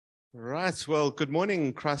Right. Well, good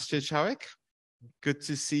morning, Christchurch Howick. Good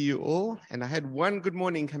to see you all. And I had one good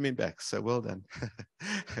morning coming back, so well done.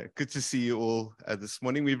 Good to see you all this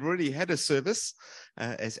morning. We've already had a service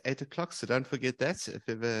as 8 o'clock, so don't forget that. If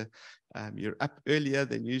ever you're up earlier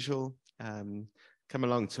than usual, come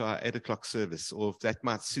along to our 8 o'clock service, or if that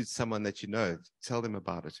might suit someone that you know, tell them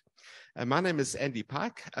about it. My name is Andy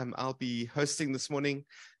Pike. I'll be hosting this morning,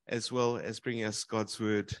 as well as bringing us God's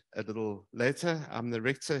Word a little later. I'm the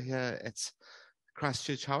rector here at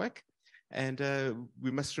Christchurch Howick, and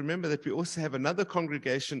we must remember that we also have another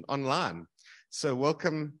congregation online. So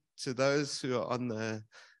welcome to those who are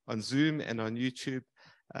on Zoom and on YouTube.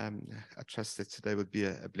 I trust that today would be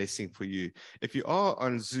a blessing for you. If you are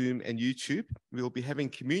on Zoom and YouTube, we'll be having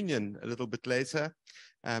communion a little bit later.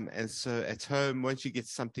 And so at home, once you get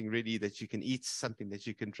something ready that you can eat, something that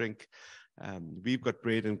you can drink, we've got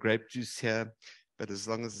bread and grape juice here, but as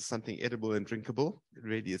long as it's something edible and drinkable,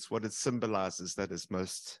 really it's what it symbolizes that is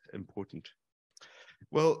most important.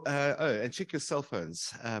 Well, and check your cell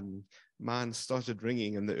phones. Mine started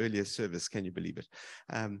ringing in the earlier service. Can you believe it?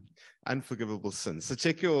 Unforgivable sins. So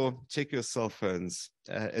check your cell phones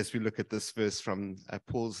as we look at this verse from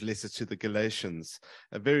Paul's letter to the Galatians,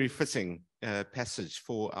 a very fitting passage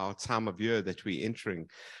for our time of year that we're entering.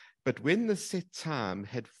 But when the set time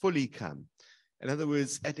had fully come, in other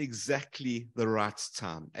words, at exactly the right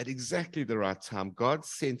time, God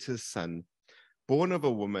sent his son, born of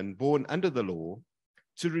a woman, born under the law,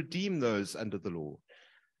 to redeem those under the law,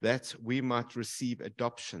 that we might receive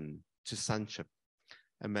adoption to sonship.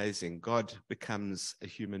 Amazing. God becomes a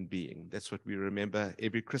human being. That's what we remember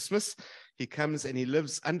every Christmas. He comes and he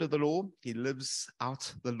lives under the law. He lives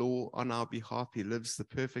out the law on our behalf. He lives the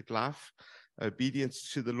perfect life,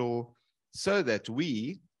 obedience to the law, so that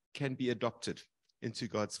we can be adopted into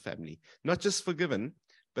God's family. Not just forgiven,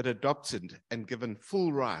 but adopted and given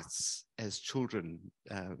full rights as children,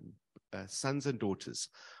 sons and daughters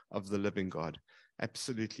of the living God.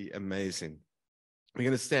 Absolutely amazing. We're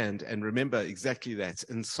going to stand and remember exactly that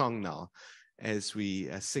in song now as we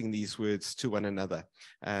sing these words to one another.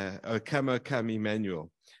 O come,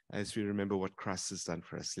 Emmanuel, as we remember what Christ has done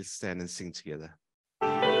for us. Let's stand and sing together.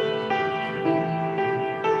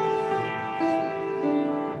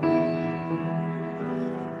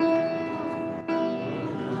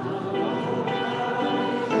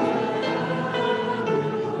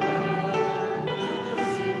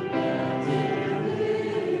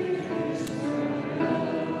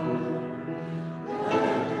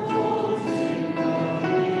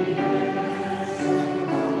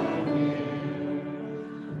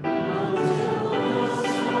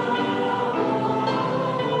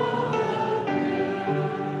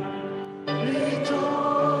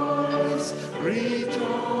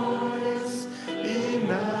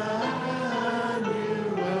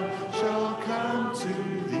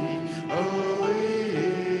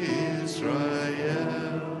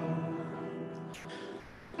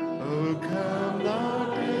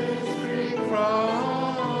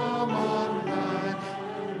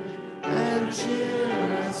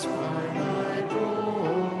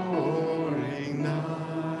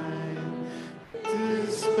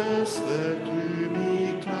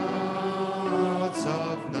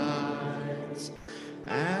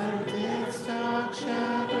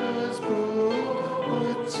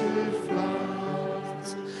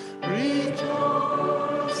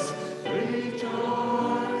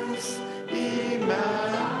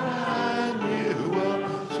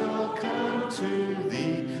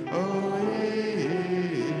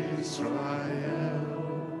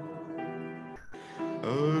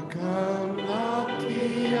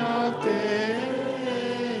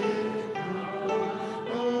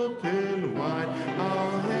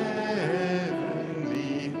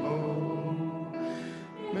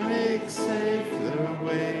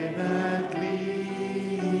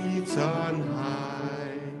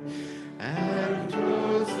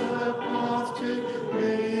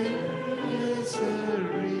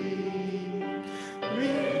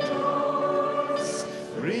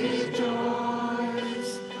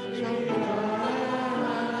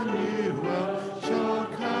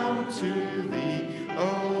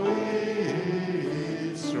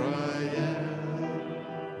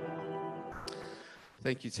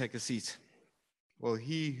 Thank you. Take a seat. Well,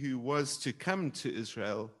 he who was to come to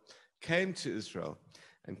Israel came to Israel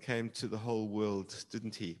and came to the whole world,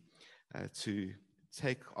 didn't he? To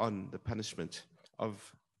take on the punishment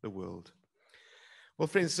of the world. Well,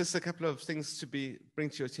 friends, just a couple of things to bring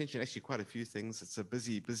to your attention. Actually, quite a few things. It's a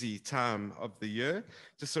busy time of the year.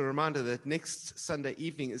 Just a reminder that next Sunday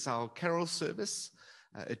evening is our carol service.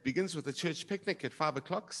 It begins with a church picnic at 5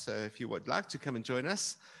 o'clock. So if you would like to come and join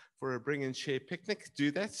us for a bring and share picnic,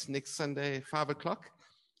 do that next Sunday, 5 o'clock.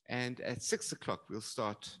 And at 6 o'clock, we'll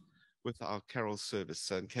start with our carol service.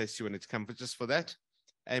 So in case you wanted to come just for that,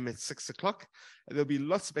 aim at 6 o'clock. There'll be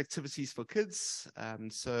lots of activities for kids.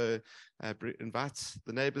 So invite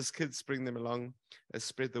the neighbors' kids, bring them along,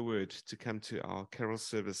 spread the word to come to our carol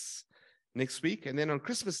service next week. And then on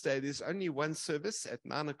Christmas Day, there's only one service at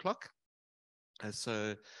 9 o'clock.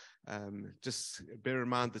 So just bear in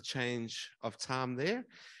mind the change of time there.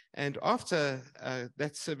 And after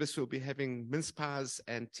that service, we'll be having mince pies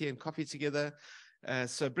and tea and coffee together.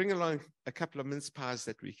 So bring along a couple of mince pies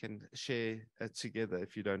that we can share together,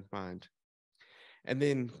 if you don't mind. And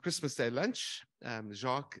then Christmas Day lunch,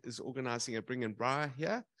 Jacques is organizing a bring and braai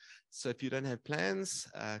here. So if you don't have plans,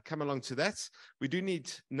 come along to that. We do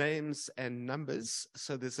need names and numbers.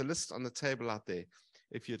 So there's a list on the table out there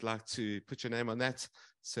if you'd like to put your name on that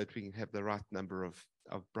so that we can have the right number of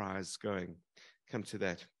braais going. Come to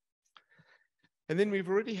that. And then we've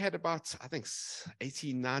already had about, I think,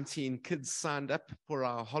 18, 19 kids signed up for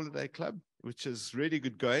our holiday club, which is really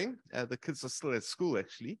good going. The kids are still at school,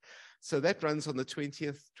 actually. So that runs on the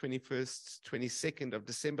 20th, 21st, 22nd of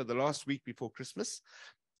December, the last week before Christmas.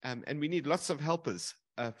 And we need lots of helpers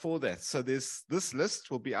for that. So this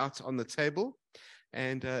list will be out on the table.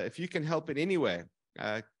 And if you can help in any way,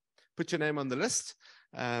 put your name on the list.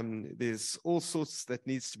 There's all sorts that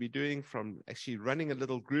needs to be doing, from actually running a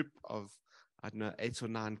little group of 8 or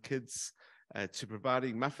 9 kids, to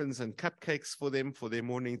providing muffins and cupcakes for them for their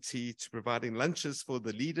morning tea, to providing lunches for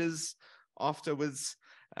the leaders afterwards,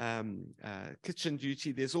 kitchen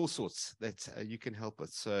duty. There's all sorts that you can help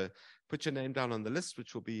with. So put your name down on the list,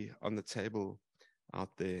 which will be on the table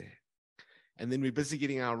out there. And then we're busy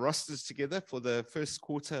getting our rosters together for the first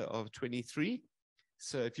quarter of 23.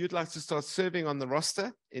 So if you'd like to start serving on the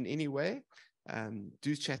roster in any way,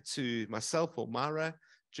 do chat to myself or Mara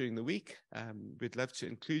during the week. We'd love to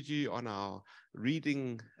include you on our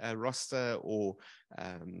reading roster or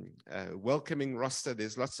welcoming roster.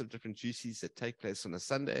 There's lots of different duties that take place on a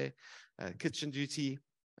Sunday. Kitchen duty,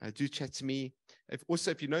 do chat to me.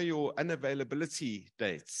 If you know your unavailability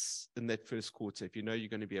dates in that first quarter, if you know you're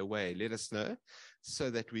going to be away, let us know so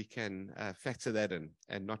that we can factor that in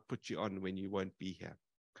and not put you on when you won't be here.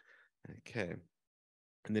 Okay.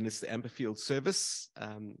 And then it's the Amberfield service,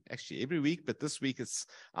 actually every week, but this week it's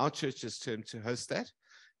our church's turn to host that.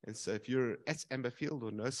 And so if you're at Amberfield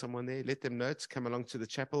or know someone there, let them know to come along to the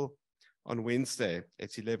chapel on Wednesday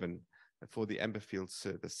at 11 for the Amberfield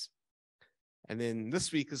service. And then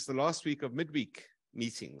this week is the last week of midweek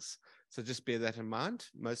meetings. So just bear that in mind.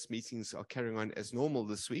 Most meetings are carrying on as normal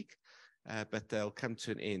this week, but they'll come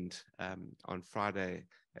to an end on Friday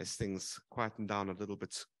as things quieten down a little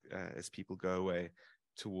bit as people go away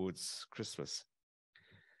towards Christmas.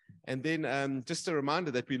 And then just a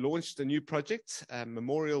reminder that we launched a new project, a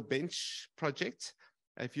Memorial Bench project.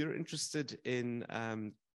 If you're interested in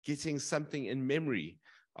getting something in memory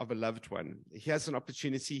of a loved one, here's an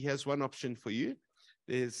opportunity. Here's one option for you.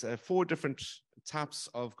 There's 4 different types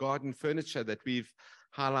of garden furniture that we've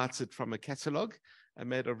highlighted from a catalog,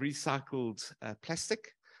 made of recycled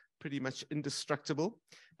plastic, pretty much indestructible.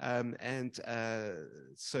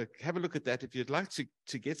 So have a look at that. If you'd like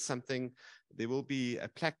to get something, there will be a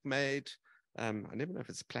plaque made. I never know if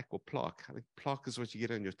it's plaque or plaque. I think plaque is what you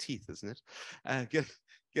get on your teeth, isn't it?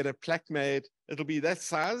 Get a plaque made. It'll be that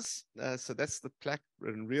size. So that's the plaque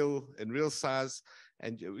in real size,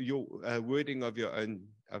 and your wording of your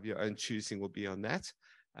own choosing will be on that.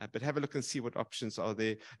 But have a look and see what options are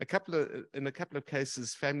there. In a couple of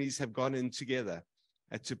cases, families have gone in together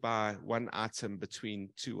to buy one item between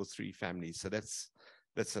 2 or 3 families. So that's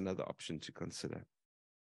another option to consider.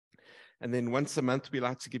 And then once a month, we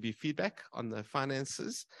like to give you feedback on the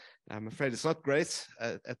finances. I'm afraid it's not great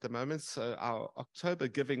at the moment. So our October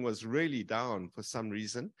giving was really down for some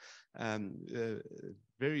reason,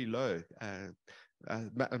 very low.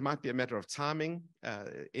 It might be a matter of timing,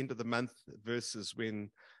 end of the month versus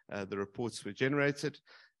when the reports were generated.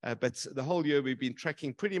 But the whole year, we've been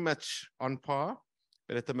tracking pretty much on par.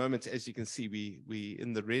 But at the moment, as you can see, we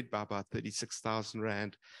in the red by about 36,000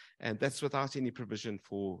 Rand, and that's without any provision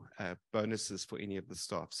for bonuses for any of the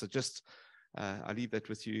staff. So just, I'll leave that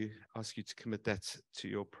with you, ask you to commit that to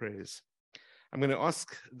your prayers. I'm going to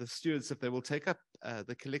ask the stewards if they will take up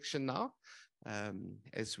the collection now,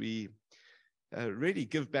 as we really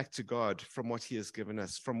give back to God from what he has given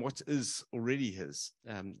us, from what is already his,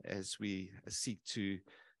 as we seek to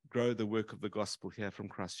grow the work of the gospel here from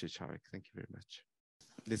CCH Service. Thank you very much.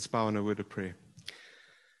 Let's bow in a word of prayer.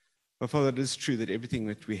 Well, Father, it is true that everything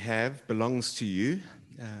that we have belongs to you.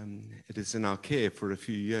 It is in our care for a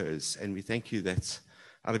few years, and we thank you that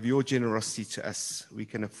out of your generosity to us, we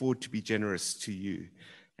can afford to be generous to you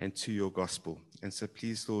and to your gospel. And so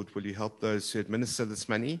please, Lord, will you help those who administer this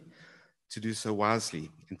money to do so wisely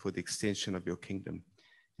and for the extension of your kingdom.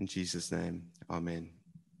 In Jesus' name, amen.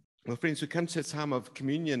 Well, friends, we come to a time of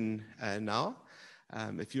communion now.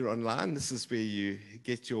 If you're online, this is where you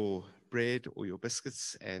get your bread or your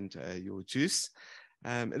biscuits and your juice.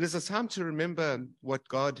 It is a time to remember what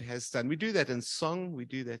God has done. We do that in song. We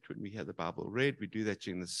do that when we hear the Bible read. We do that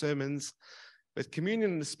during the sermons. But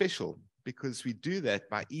communion is special because we do that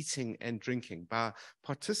by eating and drinking, by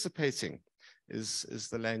participating is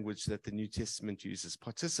the language that the New Testament uses,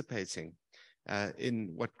 participating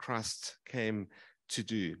in what Christ came to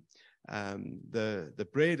do. The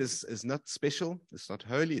bread is not special. It's not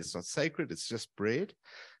holy. It's not sacred. It's just bread.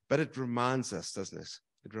 But it reminds us, doesn't it?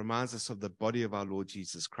 It reminds us of the body of our Lord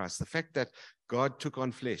Jesus Christ, the fact that God took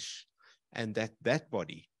on flesh and that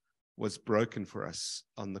body was broken for us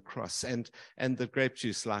on the cross. And the grape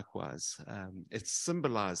juice likewise. It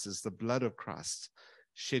symbolizes the blood of Christ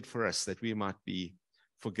shed for us that we might be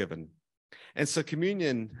forgiven. And so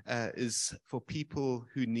communion is for people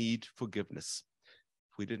who need forgiveness.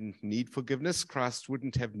 If we didn't need forgiveness, Christ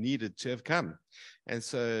wouldn't have needed to have come. And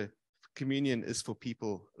so communion is for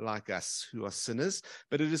people like us who are sinners,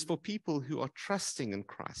 but it is for people who are trusting in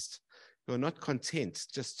Christ, who are not content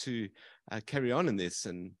just to carry on in their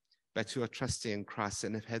sin, but who are trusting in Christ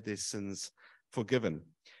and have had their sins forgiven.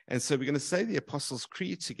 And so we're going to say the Apostles'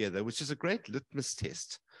 Creed together, which is a great litmus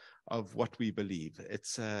test of what we believe.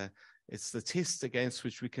 It's the test against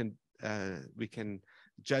which we can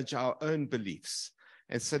judge our own beliefs.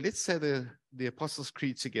 And so let's say the Apostles'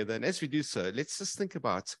 Creed together. And as we do so, let's just think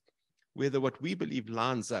about whether what we believe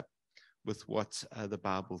lines up with what the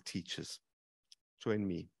Bible teaches. Join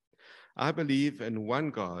me. I believe in one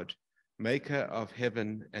God, maker of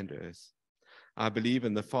heaven and earth. I believe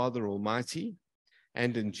in the Father Almighty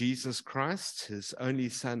and in Jesus Christ, his only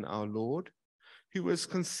Son, our Lord, who was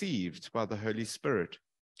conceived by the Holy Spirit,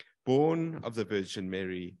 born of the Virgin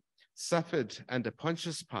Mary, suffered under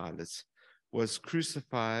Pontius Pilate, was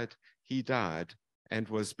crucified, he died, and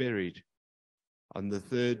was buried. On the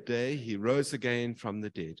third day, he rose again from the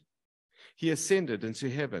dead. He ascended into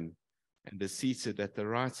heaven and is seated at the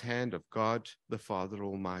right hand of God, the Father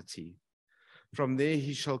Almighty. From there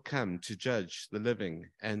he shall come to judge the living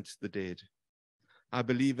and the dead. I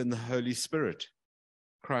believe in the Holy Spirit,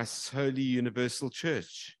 Christ's holy universal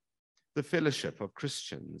church, the fellowship of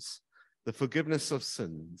Christians, the forgiveness of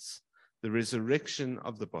sins, the resurrection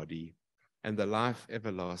of the body, and the life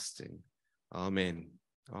everlasting. Amen.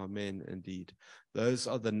 Amen, indeed. Those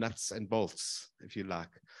are the nuts and bolts, if you like,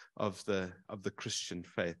 of the Christian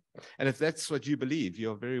faith. And if that's what you believe,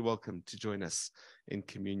 you're very welcome to join us in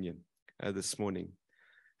communion this morning.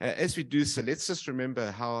 As we do so, let's just remember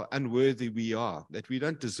how unworthy we are, that we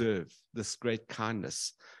don't deserve this great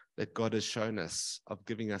kindness that God has shown us of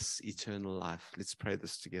giving us eternal life. Let's pray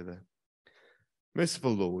this together.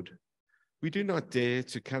 Merciful Lord, we do not dare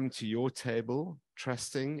to come to your table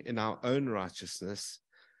trusting in our own righteousness,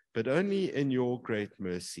 but only in your great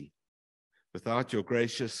mercy. Without your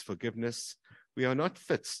gracious forgiveness, we are not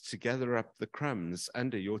fit to gather up the crumbs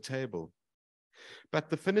under your table. But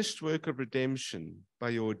the finished work of redemption by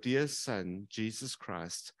your dear Son, Jesus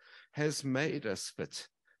Christ, has made us fit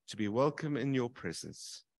to be welcome in your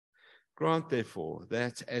presence. Grant, therefore,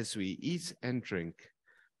 that as we eat and drink,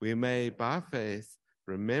 we may, by faith,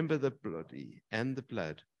 remember the body and the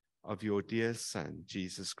blood of your dear Son,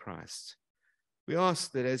 Jesus Christ. We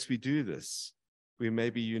ask that as we do this, we may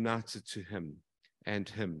be united to him and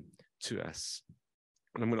him to us.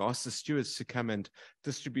 And I'm going to ask the stewards to come and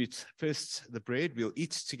distribute first the bread. We'll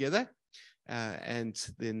eat together, and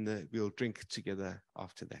then we'll drink together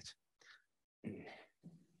after that.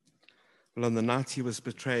 Well, on the night he was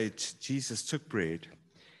betrayed, Jesus took bread,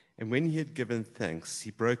 and when he had given thanks,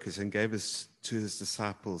 he broke it and gave it to his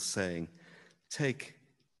disciples, saying, "Take,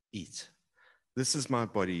 eat. This is my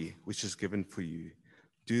body, which is given for you.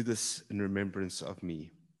 Do this in remembrance of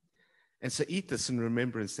me." And so eat this in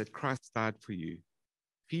remembrance that Christ died for you.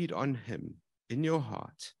 Feed on him in your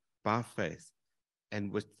heart by faith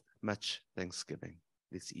and with much thanksgiving.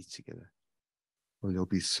 Let's eat together. Well, you'll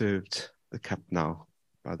be served the cup now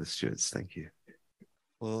by the stewards. Thank you.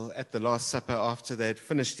 Well, at the Last Supper, after they had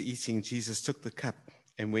finished eating, Jesus took the cup,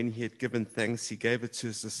 and when he had given thanks, he gave it to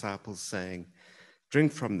his disciples, saying,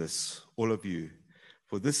 "Drink from this, all of you,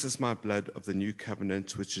 for this is my blood of the new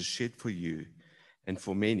covenant, which is shed for you and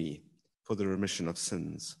for many for the remission of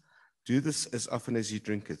sins. Do this as often as you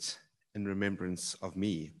drink it in remembrance of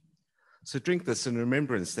me. So drink this in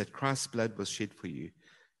remembrance that Christ's blood was shed for you,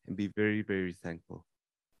 and be very, very thankful.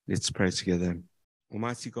 Let's pray together.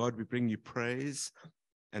 Almighty God, we bring you praise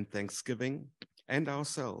and thanksgiving and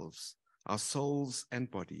ourselves, our souls and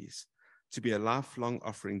bodies, to be a lifelong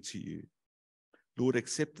offering to you. Lord,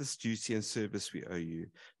 accept this duty and service we owe you,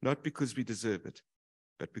 not because we deserve it,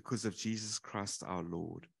 but because of Jesus Christ our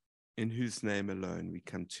Lord, in whose name alone we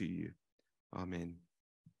come to you. Amen.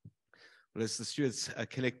 Well, as the stewards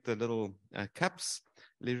collect the little cups,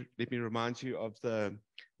 let me remind you of the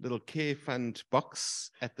little care fund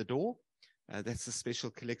box at the door. That's a special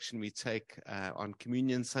collection we take on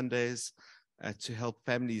Communion Sundays to help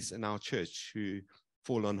families in our church who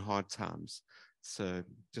fall on hard times. So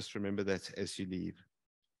just remember that as you leave.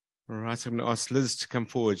 All right, I'm going to ask Liz to come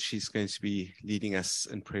forward. She's going to be leading us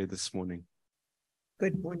in prayer this morning.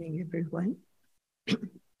 Good morning, everyone.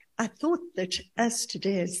 I thought that as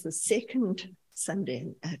today is the second Sunday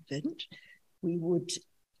in Advent, we would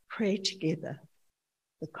pray together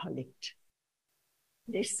the collect.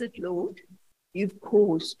 Blessed Lord, you've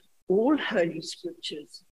caused all holy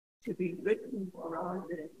scriptures to be written for our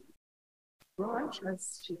learning. Grant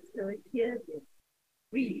us to hear them,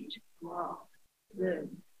 read, mark, learn,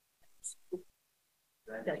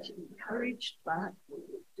 that encouraged by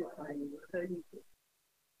divine holy book,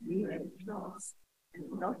 we may trust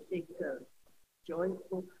and not let go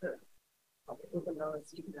joyful hope of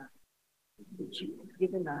everlasting life, which you have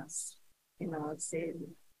given us in our Savior,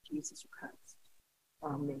 Jesus Christ.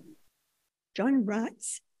 Amen. John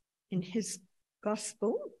writes in his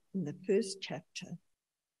Gospel, in the first chapter,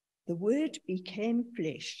 the Word became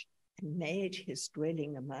flesh and made his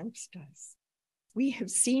dwelling amongst us. We have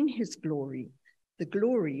seen his glory, the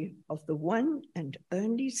glory of the one and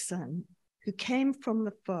only Son who came from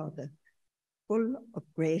the Father, full of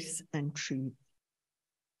grace and truth.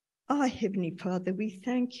 Our Heavenly Father, we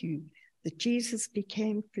thank you that Jesus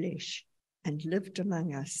became flesh and lived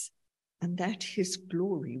among us, and that his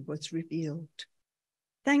glory was revealed.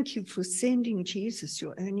 Thank you for sending Jesus,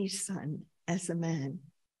 your only Son, as a man,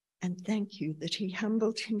 and thank you that he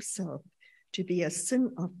humbled himself to be a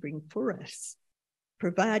sin offering for us,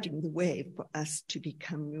 providing the way for us to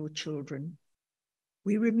become your children.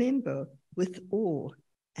 We remember with awe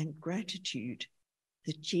and gratitude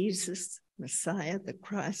that Jesus, Messiah, the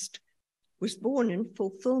Christ, was born in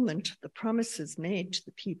fulfillment of the promises made to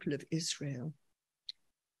the people of Israel.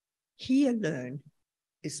 He alone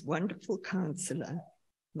is Wonderful Counselor,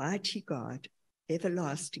 Mighty God,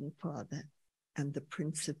 Everlasting Father, and the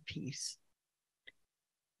Prince of Peace.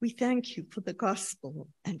 We thank you for the gospel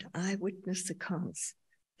and eyewitness accounts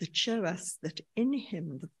that show us that in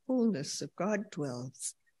him the fullness of God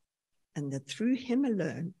dwells, and that through him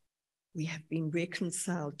alone we have been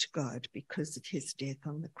reconciled to God because of his death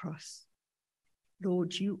on the cross.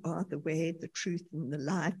 Lord, you are the way, the truth, and the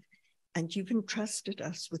life, and you've entrusted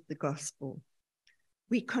us with the gospel.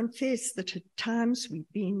 We confess that at times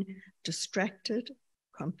we've been distracted,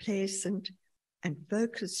 complacent, and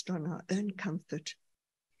focused on our own comfort.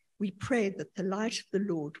 We pray that the light of the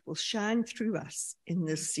Lord will shine through us in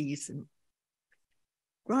this season.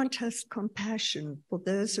 Grant us compassion for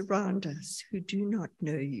those around us who do not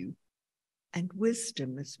know you, and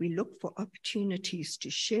wisdom as we look for opportunities to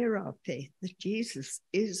share our faith that Jesus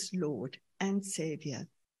is Lord and Savior,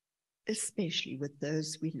 especially with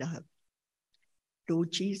those we love.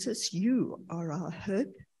 Lord Jesus, you are our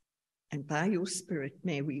hope, and by your Spirit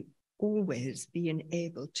may we always be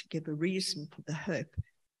enabled to give a reason for the hope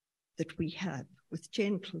that we have with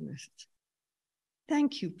gentleness.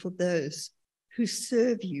 Thank you for those who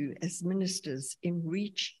serve you as ministers in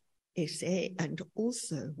Reach SA and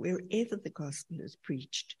also wherever the gospel is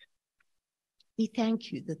preached. We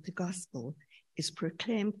thank you that the gospel is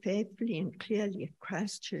proclaimed faithfully and clearly at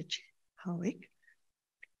Christchurch, Pike.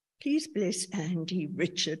 Please bless Andy,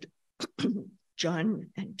 Richard, John,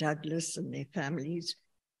 and Douglas and their families,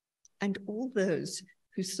 and all those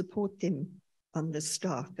who support them on the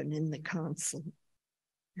staff and in the council.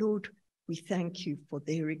 Lord, we thank you for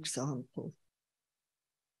their example.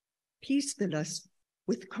 Please fill us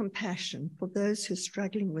with compassion for those who are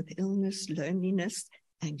struggling with illness, loneliness,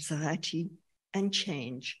 anxiety, and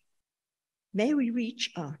change. May we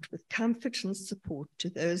reach out with comfort and support to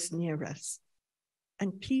those near us,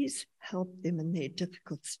 and please help them in their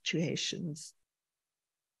difficult situations.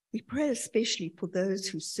 We pray especially for those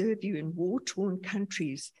who serve you in war-torn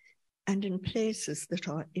countries and in places that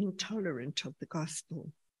are intolerant of the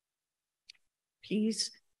gospel.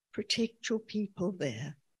 Please protect your people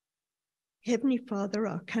there. Heavenly Father,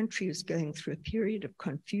 our country is going through a period of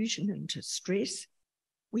confusion and distress.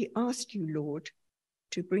 We ask you, Lord,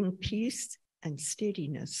 to bring peace and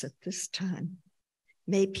steadiness at this time.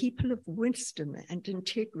 May people of wisdom and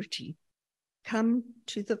integrity come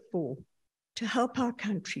to the fore to help our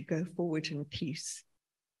country go forward in peace.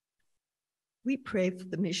 We pray for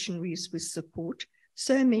the missionaries we support.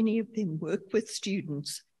 So many of them work with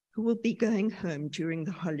students who will be going home during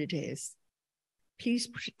the holidays. Please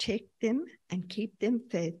protect them and keep them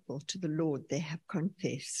faithful to the Lord they have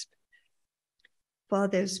confessed.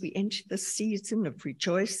 Father, as we enter the season of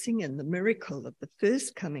rejoicing in the miracle of the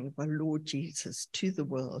first coming of our Lord Jesus to the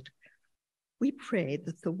world, we pray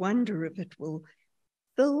that the wonder of it will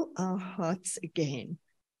fill our hearts again,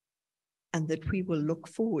 and that we will look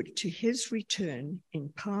forward to his return in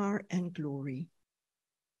power and glory.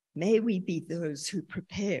 May we be those who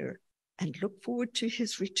prepare and look forward to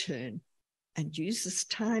his return and use this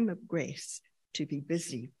time of grace to be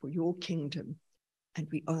busy for your kingdom. And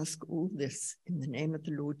we ask all this in the name of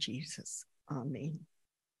the Lord Jesus. Amen.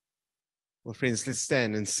 Well, friends, let's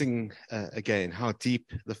stand and sing again, How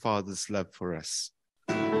Deep the Father's Love for Us.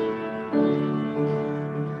 How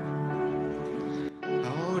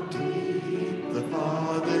deep the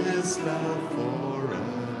Father's love for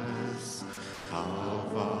us, how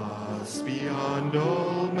vast beyond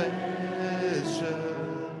all measure,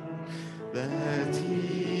 that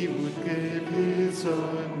he would give his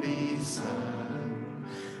only Son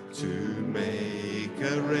to make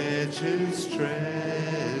a wretch his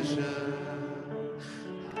treasure.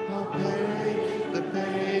 How pain, the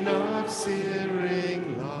pain of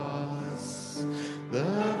searing loss,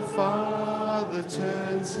 the Father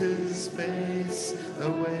turns his face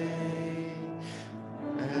away,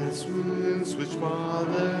 as wounds which mar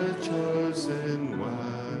the chosen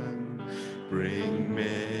one bring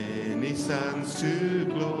many sons to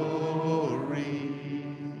glory.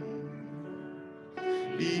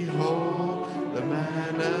 Behold the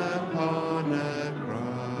man upon a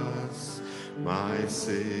cross, my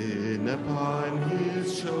sin upon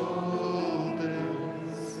his shoulders.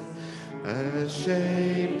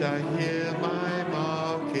 Ashamed I hear my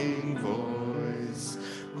mocking voice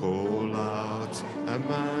call out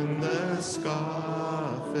among the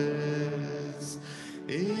scoffers.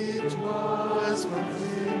 It was my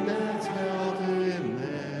sin that held him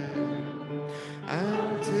there,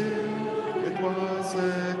 until it was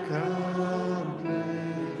accomplished.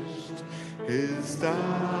 His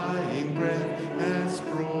dying breath has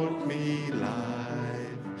brought me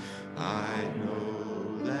life. I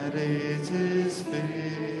know that it is finished.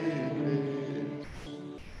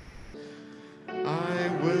 I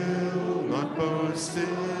will not boast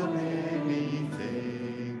in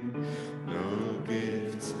anything, no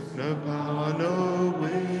gift, no power, no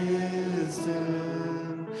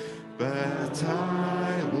wisdom, but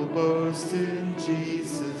I will boast in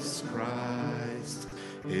Jesus Christ,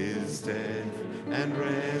 his death and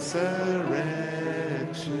resurrection.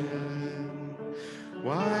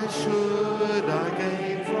 Why should I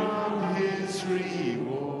gain from his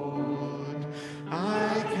reward?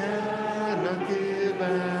 I cannot give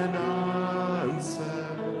an answer.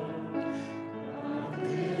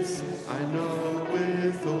 This I know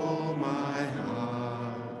with all my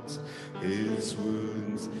heart, his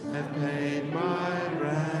wounds have paid my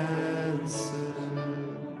ransom.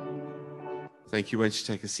 Thank you. Won't you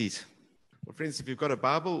take a seat? Well, friends, if you've got a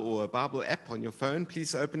Bible or a Bible app on your phone,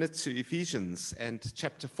 please open it to Ephesians and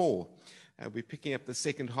chapter 4. We're picking up the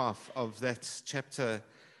second half of that chapter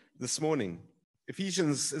this morning.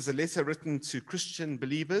 Ephesians is a letter written to Christian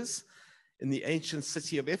believers in the ancient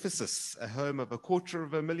city of Ephesus, a home of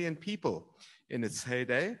 250,000 people in its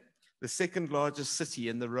heyday, the second largest city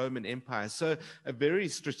in the Roman Empire. So a very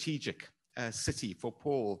strategic city for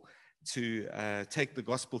Paul to take the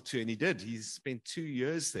gospel to, and he did. He spent 2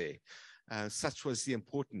 years there. Such was the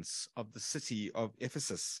importance of the city of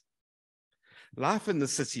Ephesus. Life in the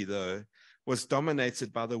city, though, was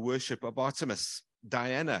dominated by the worship of Artemis.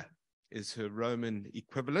 Diana is her Roman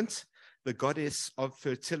equivalent, the goddess of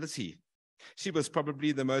fertility. She was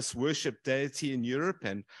probably the most worshipped deity in Europe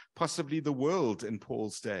and possibly the world in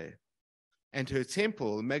Paul's day. And her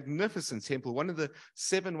temple, a magnificent temple, one of the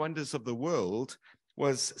 7 wonders of the world,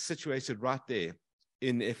 was situated right there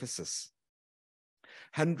in Ephesus.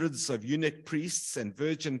 Hundreds of eunuch priests and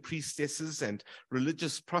virgin priestesses and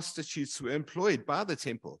religious prostitutes were employed by the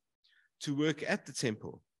temple to work at the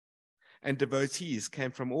temple. And devotees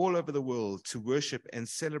came from all over the world to worship and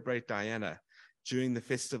celebrate Diana during the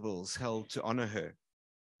festivals held to honor her.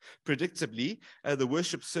 Predictably, the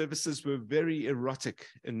worship services were very erotic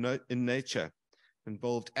in nature,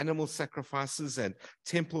 involved animal sacrifices and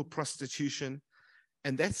temple prostitution,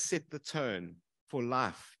 and that set the tone for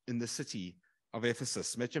life in the city of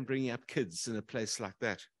Ephesus. Imagine bringing up kids in a place like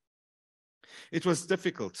that. It was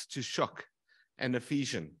difficult to shock an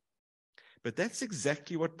Ephesian. But that's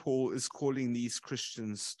exactly what Paul is calling these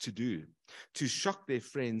Christians to do, to shock their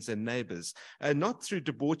friends and neighbors, not through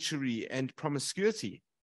debauchery and promiscuity,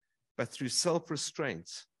 but through self-restraint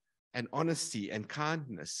and honesty and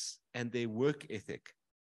kindness and their work ethic.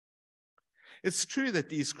 It's true that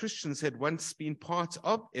these Christians had once been part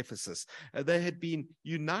of Ephesus. They had been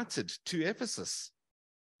united to Ephesus.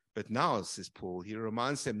 But now, says Paul, he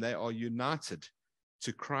reminds them they are united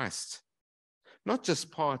to Christ. Not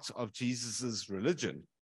just part of Jesus's religion,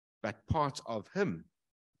 but part of him.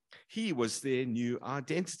 He was their new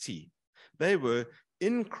identity. They were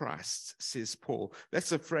in Christ, says Paul.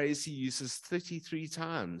 That's a phrase he uses 33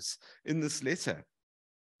 times in this letter.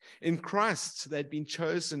 In Christ, they'd been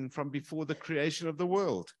chosen from before the creation of the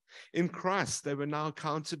world. In Christ, they were now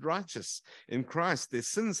counted righteous. In Christ, their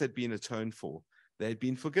sins had been atoned for. They had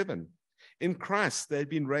been forgiven. In Christ, they had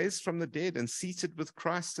been raised from the dead and seated with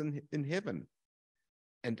Christ in heaven.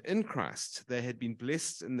 And in Christ, they had been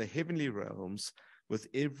blessed in the heavenly realms with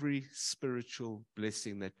every spiritual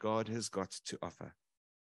blessing that God has got to offer.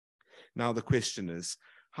 Now the question is,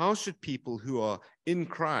 how should people who are in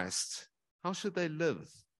Christ, how should they live?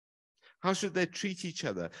 How should they treat each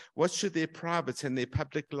other? What should their private and their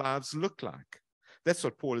public lives look like? That's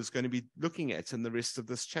what Paul is going to be looking at in the rest of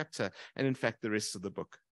this chapter, and in fact, the rest of the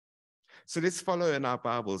book. So let's follow in our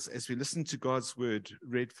Bibles as we listen to God's word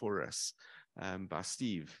read for us by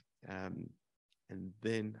Steve. And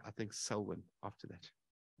then I think Selwyn after that.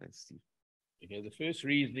 Thanks, Steve. Okay, the first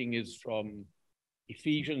reading is from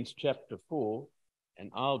Ephesians chapter 4,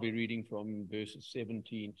 and I'll be reading from verses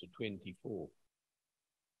 17 to 24.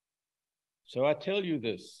 So I tell you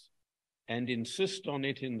this, and insist on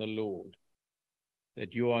it in the Lord,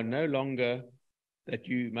 that you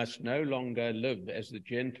must no longer live as the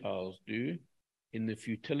Gentiles do, in the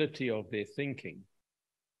futility of their thinking.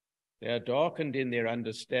 They are darkened in their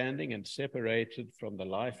understanding and separated from the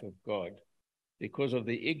life of God because of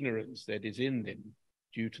the ignorance that is in them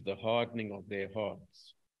due to the hardening of their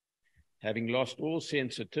hearts. Having lost all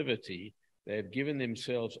sensitivity, they have given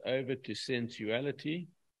themselves over to sensuality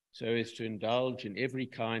so as to indulge in every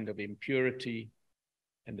kind of impurity,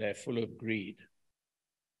 and they are full of greed.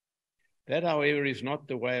 That, however, is not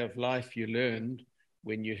the way of life you learned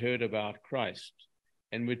when you heard about Christ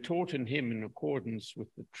and were taught in him in accordance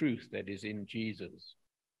with the truth that is in Jesus.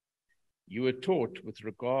 You were taught with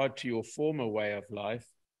regard to your former way of life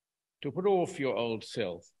to put off your old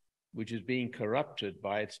self, which is being corrupted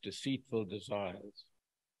by its deceitful desires,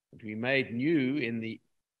 and to be made new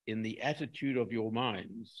in the attitude of your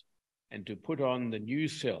minds, and to put on the new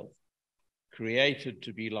self, created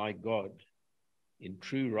to be like God, in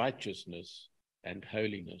true righteousness and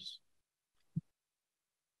holiness.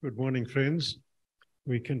 Good morning, friends.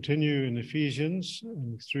 We continue in Ephesians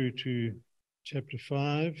through to chapter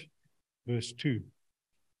 5, verse 2.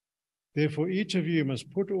 Therefore, each of you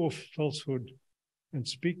must put off falsehood and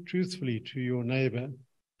speak truthfully to your neighbor,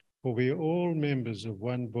 for we are all members of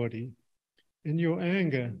one body. In your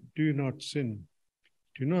anger, do not sin.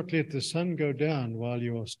 Do not let the sun go down while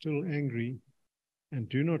you are still angry, and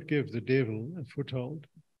do not give the devil a foothold.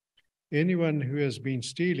 Anyone who has been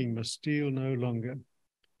stealing must steal no longer,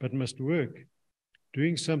 but must work,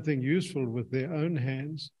 doing something useful with their own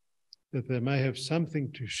hands, that they may have something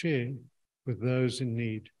to share with those in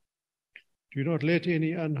need. Do not let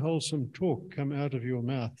any unwholesome talk come out of your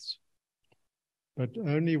mouths, but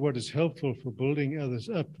only what is helpful for building others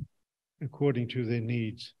up according to their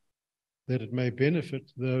needs, that it may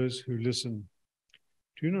benefit those who listen.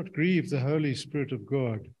 Do not grieve the Holy Spirit of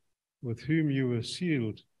God, with whom you were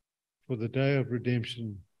sealed for the day of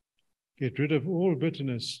redemption. Get rid of all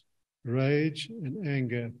bitterness, rage and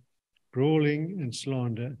anger, brawling and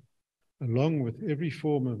slander, along with every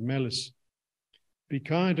form of malice. Be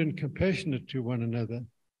kind and compassionate to one another,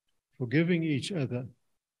 forgiving each other,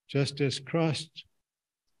 just as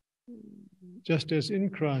in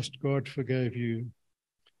Christ God forgave you.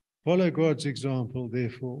 Follow God's example,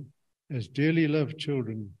 therefore, as dearly loved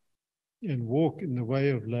children, and walk in the way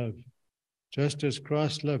of love, just as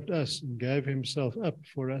Christ loved us and gave himself up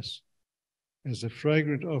for us as a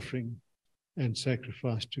fragrant offering and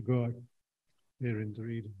sacrifice to God. There in the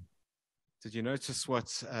reading. Did you notice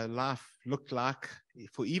what life looked like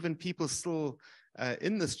for even people still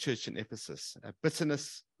in this church in Ephesus?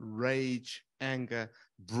 Bitterness, rage, anger,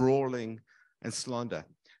 brawling, and slander.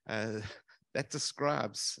 That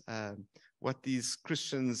describes what these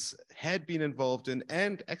Christians had been involved in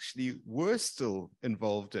and actually were still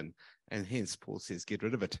involved in. And hence, Paul says, get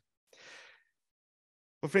rid of it.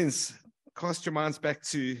 Well, friends, cast your minds back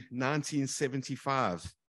to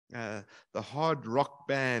 1975. The hard rock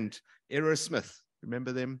band Aerosmith,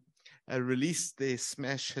 remember them? Released their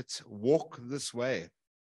smash hit, Walk This Way.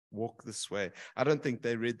 Walk This Way. I don't think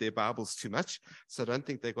they read their Bibles too much, so I don't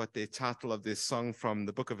think they got their title of their song from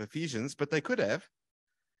the book of Ephesians, but they could have,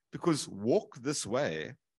 because walk this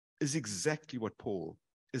way is exactly what Paul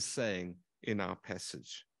is saying in our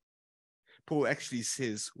passage. Paul actually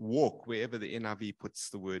says walk wherever the NIV puts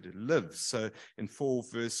the word live. So in 4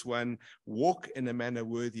 verse 1, walk in a manner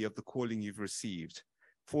worthy of the calling you've received.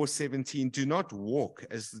 4:17, do not walk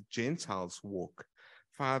as the Gentiles walk.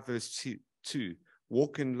 5 verse 2,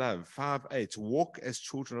 walk in love. 5:8, walk as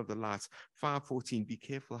children of the light. 5:14, be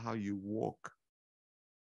careful how you walk.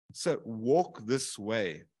 So walk this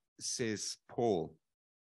way, says Paul.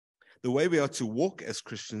 The way we are to walk as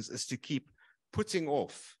Christians is to keep putting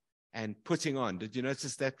off and putting on. Did you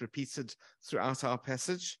notice that repeated throughout our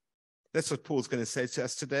passage? That's what Paul's going to say to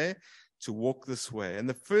us today, to walk this way. And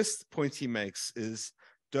the first point he makes is,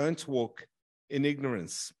 don't walk in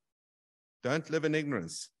ignorance. Don't live in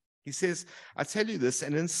ignorance. He says, I tell you this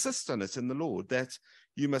and insist on it in the Lord, that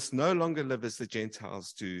you must no longer live as the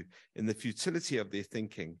Gentiles do in the futility of their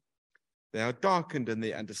thinking. They are darkened in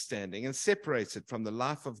their understanding and separated from the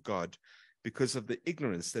life of God because of the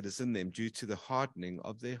ignorance that is in them due to the hardening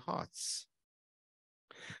of their hearts.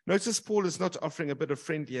 Notice Paul is not offering a bit of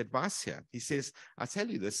friendly advice here. He says, I tell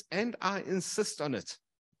you this, and I insist on it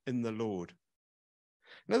in the Lord.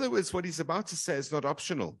 In other words, what he's about to say is not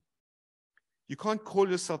optional. You can't call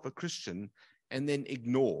yourself a Christian and then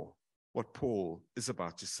ignore what Paul is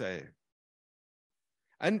about to say.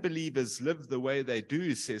 Unbelievers live the way they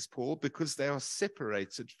do, says Paul, because they are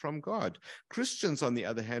separated from God. Christians, on the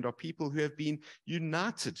other hand, are people who have been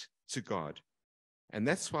united to God. And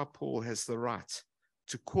that's why Paul has the right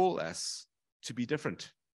to call us to be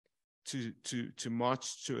different, to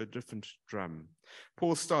march to a different drum.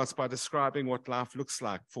 Paul starts by describing what life looks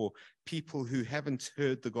like for people who haven't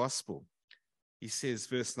heard the gospel. He says,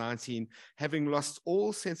 verse 19, having lost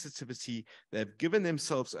all sensitivity, they've given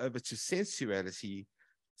themselves over to sensuality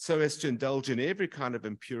so as to indulge in every kind of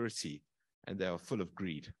impurity, and they are full of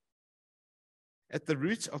greed. At the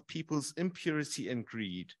root of people's impurity and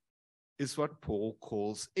greed is what Paul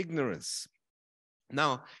calls ignorance.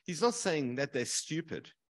 Now, he's not saying that they're stupid.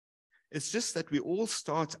 It's just that we all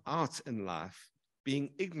start out in life being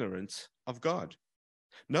ignorant of God.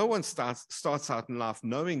 No one starts out in life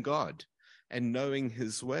knowing God and knowing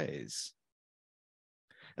his ways.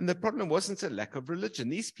 And the problem wasn't a lack of religion.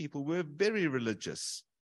 These people were very religious.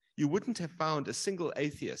 You wouldn't have found a single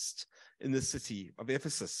atheist in the city of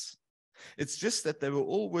Ephesus. It's just that they were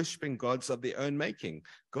all worshiping gods of their own making,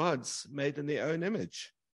 gods made in their own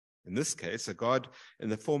image. In this case, a god in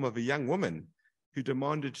the form of a young woman who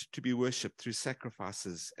demanded to be worshipped through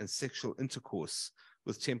sacrifices and sexual intercourse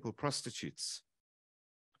with temple prostitutes.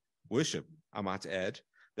 Worship, I might add,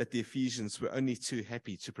 that the Ephesians were only too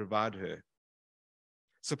happy to provide her.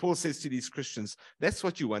 So Paul says to these Christians, that's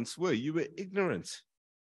what you once were. You were ignorant.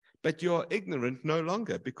 But you are ignorant no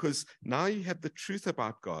longer, because now you have the truth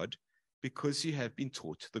about God, because you have been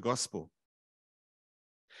taught the gospel.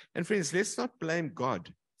 And friends, let's not blame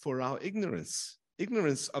God for our ignorance.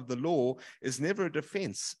 Ignorance of the law is never a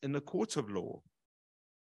defense in the court of law.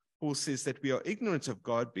 Paul says that we are ignorant of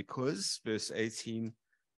God because, verse 18,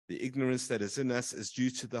 the ignorance that is in us is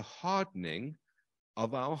due to the hardening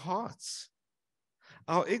of our hearts.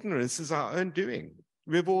 Our ignorance is our own doing.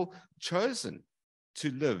 We've all chosen to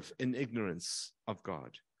live in ignorance of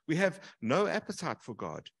God. We have no appetite for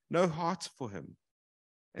God, no heart for him.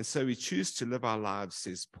 And so we choose to live our lives,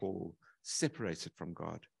 says Paul, separated from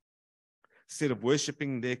God. Instead of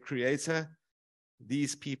worshiping their creator,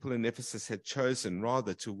 these people in Ephesus had chosen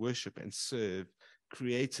rather to worship and serve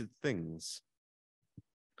created things.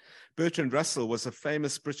 Bertrand Russell was a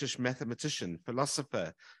famous British mathematician,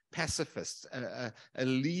 philosopher, pacifist, a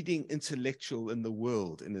leading intellectual in the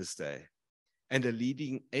world in his day, and a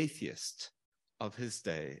leading atheist of his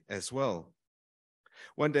day as well.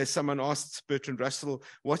 One day someone asked Bertrand Russell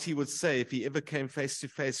what he would say if he ever came face to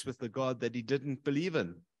face with the God that he didn't believe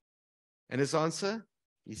in. And his answer,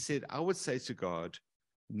 he said, I would say to God,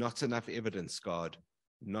 not enough evidence, God,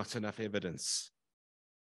 not enough evidence.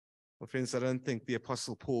 Well, friends, I don't think the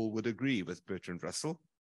Apostle Paul would agree with Bertrand Russell.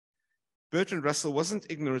 Bertrand Russell wasn't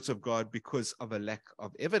ignorant of God because of a lack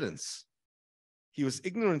of evidence. He was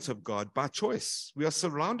ignorant of God by choice. We are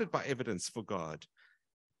surrounded by evidence for God,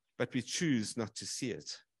 but we choose not to see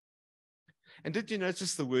it. And did you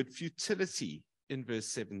notice the word futility in verse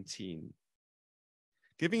 17?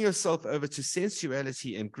 Giving yourself over to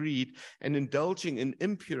sensuality and greed and indulging in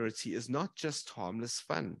impurity is not just harmless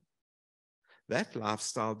fun. That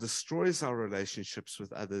lifestyle destroys our relationships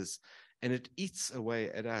with others, and it eats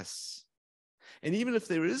away at us. And even if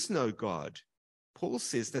there is no God, Paul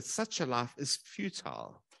says that such a life is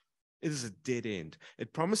futile. It is a dead end.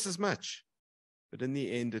 It promises much, but in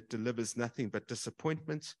the end, it delivers nothing but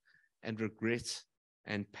disappointment and regret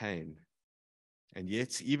and pain. And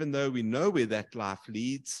yet, even though we know where that life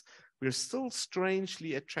leads, we're still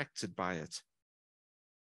strangely attracted by it.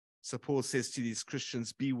 So Paul says to these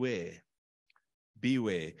Christians, beware.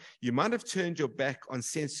 Beware. You might have turned your back on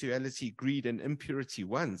sensuality, greed, and impurity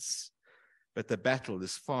once, but the battle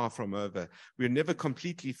is far from over. We're never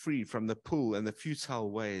completely free from the pull and the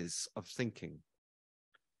futile ways of thinking.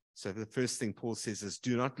 So the first thing Paul says is,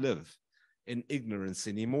 do not live in ignorance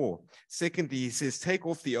anymore. Secondly, he says, take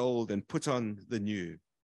off the old and put on the new.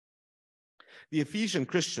 The Ephesian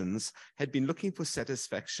Christians had been looking for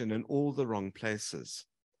satisfaction in all the wrong places.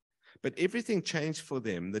 But everything changed for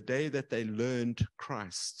them the day that they learned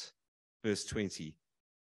Christ. Verse 20,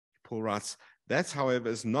 Paul writes, that, however,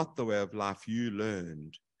 is not the way of life you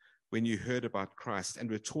learned when you heard about Christ and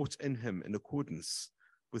were taught in him in accordance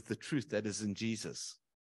with the truth that is in Jesus.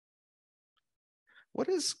 What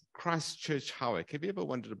has Christ Church Howick? Have you ever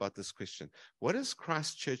wondered about this question? What has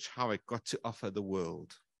Christ Church Howick got to offer the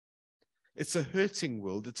world? It's a hurting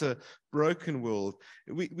world. It's a broken world.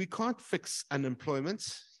 We can't fix unemployment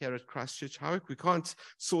here at Christ Church Howick. We can't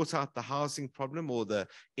sort out the housing problem or the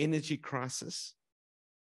energy crisis.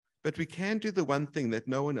 But we can do the one thing that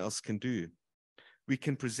no one else can do. We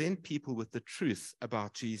can present people with the truth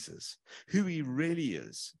about Jesus, who he really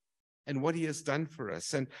is, and what he has done for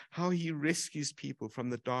us, and how he rescues people from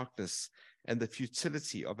the darkness and the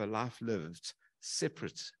futility of a life lived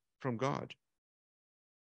separate from God.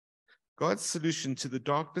 God's solution to the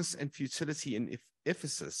darkness and futility in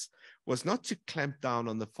Ephesus was not to clamp down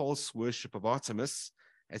on the false worship of Artemis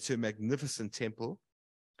at her magnificent temple,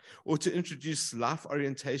 or to introduce life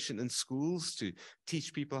orientation in schools to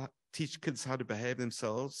teach kids how to behave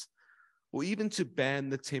themselves, or even to ban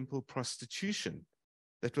the temple prostitution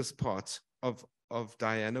that was part of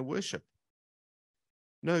Diana worship.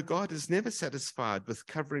 No, God is never satisfied with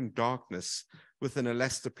covering darkness with an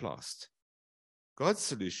elastoplast. God's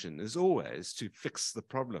solution is always to fix the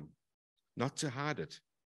problem, not to hide it.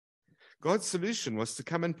 God's solution was to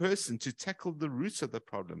come in person to tackle the root of the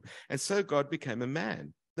problem. And so God became a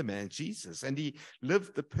man, the man Jesus, and he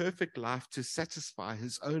lived the perfect life to satisfy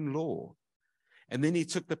his own law. And then he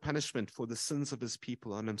took the punishment for the sins of his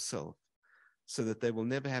people on himself, so that they will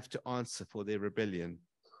never have to answer for their rebellion.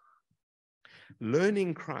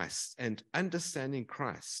 Learning Christ and understanding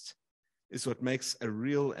Christ is what makes a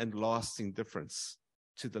real and lasting difference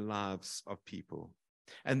to the lives of people.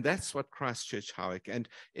 And that's what Christ Church Howick and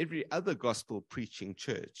every other gospel preaching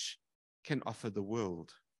church can offer the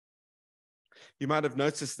world. You might have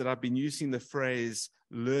noticed that I've been using the phrase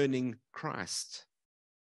learning Christ.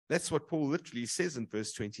 That's what Paul literally says in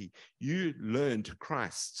verse 20. You learned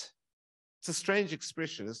Christ. It's a strange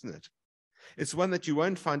expression, isn't it? It's one that you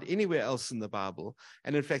won't find anywhere else in the Bible,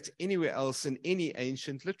 and in fact, anywhere else in any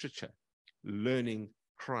ancient literature. Learning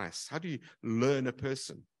Christ. How do you learn a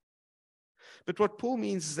person? But what Paul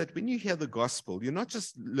means is that when you hear the gospel, you're not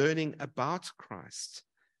just learning about Christ,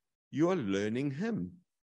 you are learning him.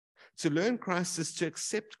 To learn Christ is to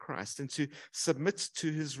accept Christ and to submit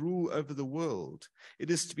to his rule over the world. It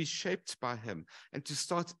is to be shaped by him and to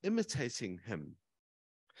start imitating him.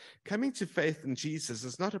 Coming to faith in Jesus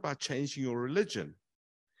is not about changing your religion.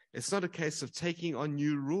 It's not a case of taking on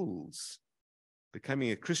new rules.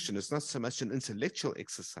 Becoming a Christian is not so much an intellectual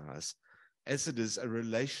exercise as it is a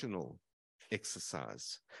relational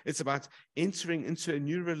exercise. It's about entering into a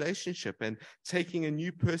new relationship and taking a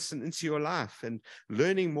new person into your life and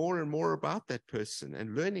learning more and more about that person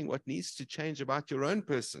and learning what needs to change about your own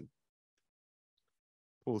person.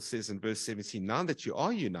 Paul says in verse 17, now that you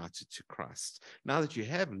are united to Christ, now that you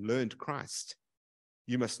have learned Christ,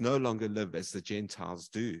 you must no longer live as the Gentiles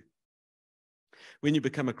do. When you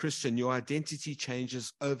become a Christian, your identity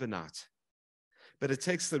changes overnight. But it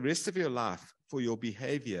takes the rest of your life for your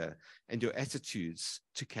behavior and your attitudes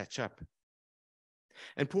to catch up.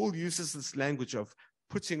 And Paul uses this language of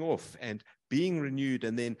putting off and being renewed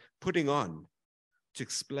and then putting on to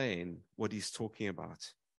explain what he's talking about.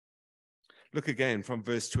 Look again from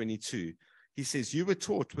verse 22. He says, you were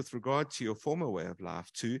taught with regard to your former way of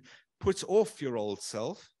life to put off your old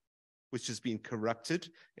self, which has been corrupted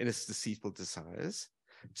in its deceitful desires,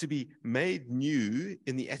 to be made new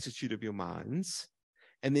in the attitude of your minds,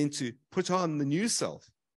 and then to put on the new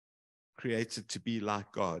self, created to be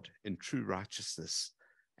like God in true righteousness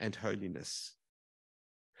and holiness.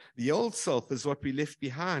 The old self is what we left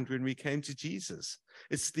behind when we came to Jesus.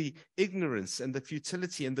 It's the ignorance and the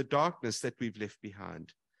futility and the darkness that we've left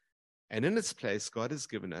behind. And in its place, God has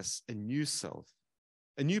given us a new self,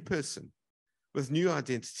 a new person with new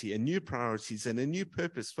identity and new priorities and a new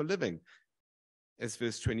purpose for living. As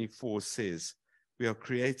verse 24 says, we are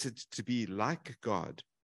created to be like God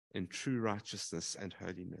in true righteousness and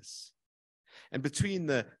holiness. And between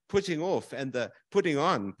the putting off and the putting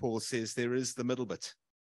on, Paul says, there is the middle bit.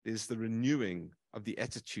 There's the renewing of the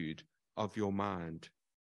attitude of your mind.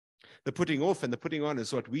 The putting off and the putting on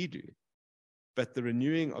is what we do. But the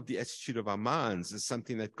renewing of the attitude of our minds is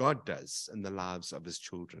something that God does in the lives of his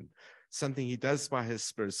children, something he does by his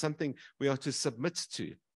Spirit, something we are to submit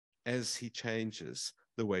to as he changes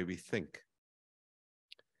the way we think.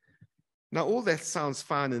 Now, all that sounds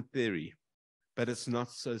fine in theory, but it's not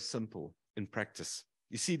so simple in practice.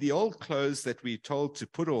 You see, the old clothes that we're told to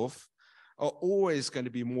put off are always going to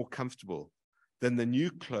be more comfortable than the new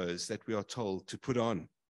clothes that we are told to put on.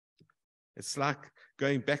 It's like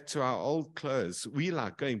going back to our old clothes. We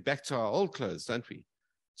like going back to our old clothes, don't we?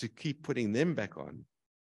 To keep putting them back on.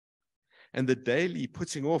 And the daily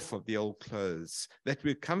putting off of the old clothes that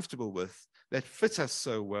we're comfortable with, that fit us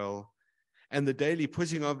so well, and the daily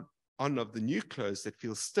putting on of the new clothes that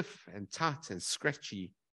feel stiff and tight and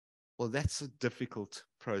scratchy, well, that's a difficult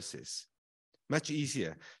process. Much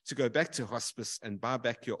easier to go back to hospice and buy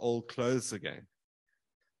back your old clothes again.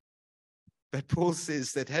 But Paul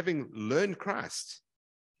says that having learned Christ,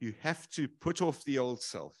 you have to put off the old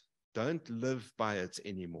self. Don't live by it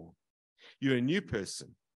anymore. You're a new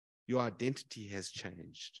person. Your identity has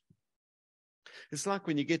changed. It's like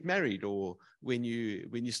when you get married or when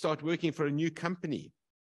you start working for a new company.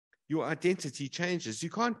 Your identity changes. You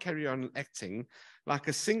can't carry on acting like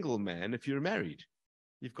a single man if you're married.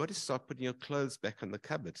 You've got to start putting your clothes back on the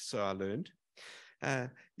cupboard, so I learned.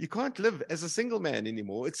 You can't live as a single man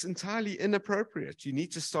anymore. It's entirely inappropriate. You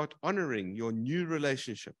need to start honoring your new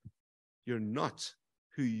relationship. You're not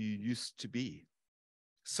who you used to be.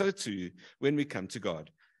 So too, when we come to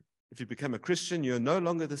God. If you become a Christian, you're no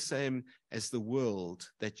longer the same as the world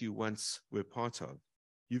that you once were part of.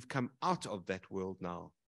 You've come out of that world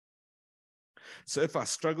now. So if I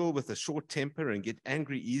struggle with a short temper and get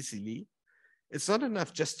angry easily, it's not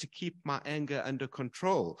enough just to keep my anger under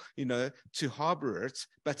control, to harbor it,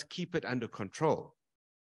 but keep it under control.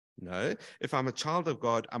 No, if I'm a child of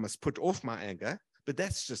God, I must put off my anger, but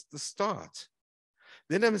that's just the start.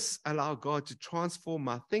 Then I must allow God to transform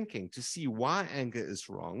my thinking to see why anger is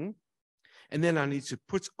wrong. And then I need to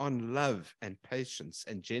put on love and patience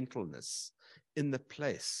and gentleness in the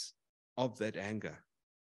place of that anger.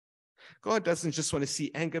 God doesn't just want to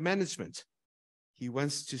see anger management. He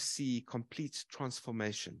wants to see complete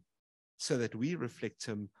transformation so that we reflect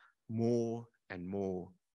him more and more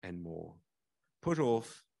and more. Put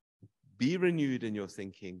off, be renewed in your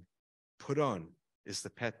thinking. Put on is the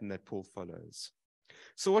pattern that Paul follows.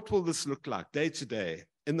 So what will this look like day to day,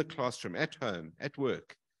 in the classroom, at home, at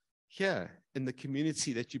work, here in the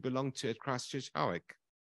community that you belong to at CCH Service?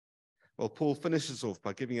 Well, Paul finishes off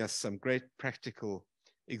by giving us some great practical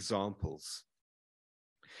examples.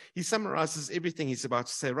 He summarizes everything he's about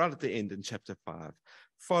to say right at the end in chapter 5.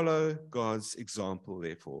 Follow God's example,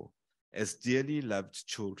 therefore, as dearly loved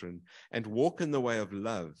children, and walk in the way of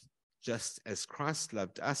love, just as Christ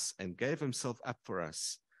loved us and gave himself up for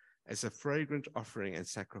us as a fragrant offering and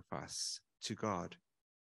sacrifice to God.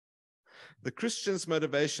 The Christian's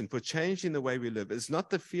motivation for changing the way we live is not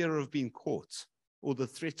the fear of being caught or the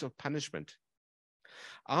threat of punishment.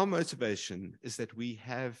 Our motivation is that we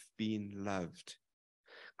have been loved.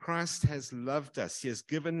 Christ has loved us. He has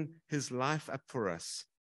given his life up for us.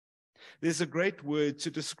 There's a great word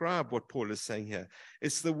to describe what Paul is saying here.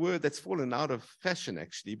 It's the word that's fallen out of fashion,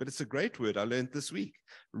 actually, but it's a great word I learned this week.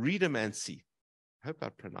 Redemancy. I hope I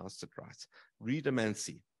pronounced it right.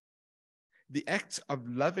 Redemancy. The act of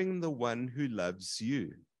loving the one who loves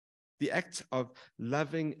you. The act of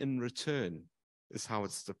loving in return is how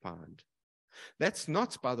it's defined. That's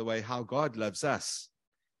not, by the way, how God loves us.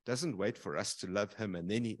 Doesn't wait for us to love him and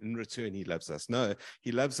then in return he loves us. No,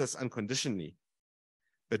 he loves us unconditionally.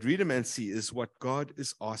 But redemancy is what God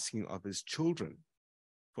is asking of his children,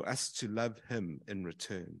 for us to love him in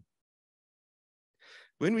return.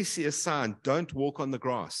 When we see a sign, don't walk on the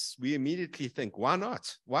grass, we immediately think, why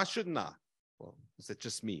not? Why shouldn't I? Well, is that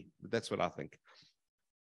just me? That's what I think.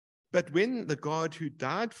 But when the God who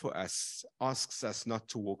died for us asks us not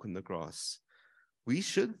to walk on the grass, we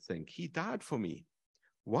should think, he died for me.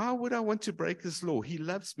 Why would I want to break his law? He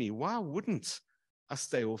loves me. Why wouldn't I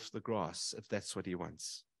stay off the grass if that's what he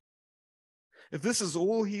wants. If this is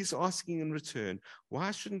all he's asking in return,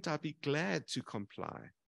 why shouldn't I be glad to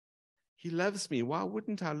comply? He loves me. Why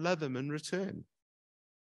wouldn't I love him in return?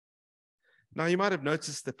 Now, you might have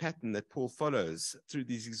noticed the pattern that Paul follows through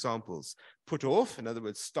these examples. Put off, in other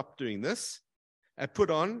words, stop doing this. Put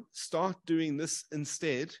on, start doing this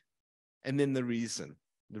instead. And then the reason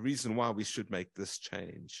why we should make this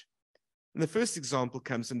change. And the first example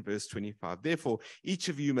comes in verse 25. Therefore, each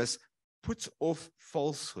of you must put off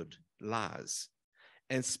falsehood, lies,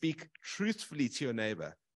 and speak truthfully to your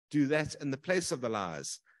neighbor. Do that in the place of the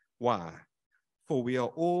lies. Why? For we are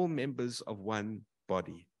all members of one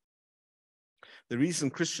body. The reason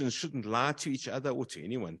Christians shouldn't lie to each other, or to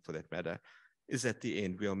anyone for that matter, is at the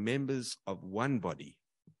end, we are members of one body.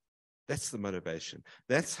 That's the motivation.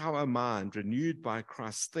 That's how a mind renewed by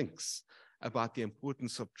Christ thinks about the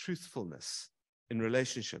importance of truthfulness in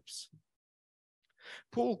relationships.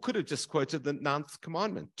 Paul could have just quoted the 9th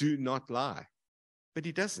commandment, do not lie, but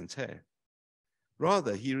he doesn't, hey?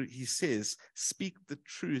 Rather, he says, speak the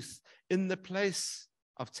truth in the place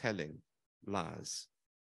of telling lies.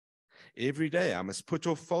 Every day I must put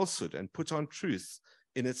off falsehood and put on truth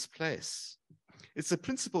in its place. It's a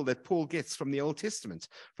principle that Paul gets from the Old Testament,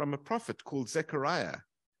 from a prophet called Zechariah,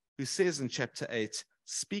 who says in chapter 8,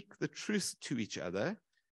 speak the truth to each other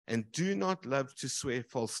and do not love to swear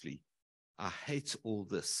falsely. I hate all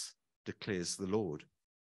this, declares the Lord.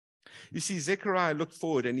 You see, Zechariah looked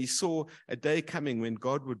forward and he saw a day coming when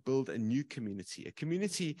God would build a new community, a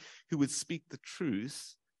community who would speak the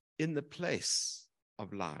truth in the place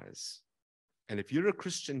of lies. And if you're a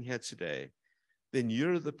Christian here today, then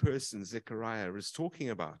you're the person Zechariah is talking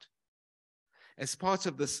about. As part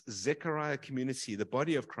of this Zechariah community, the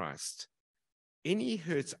body of Christ, any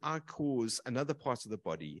hurt I cause another part of the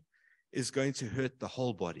body is going to hurt the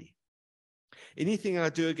whole body. Anything I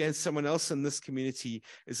do against someone else in this community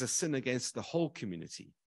is a sin against the whole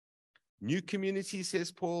community. New community,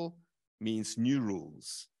 says Paul, means new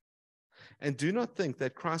rules. And do not think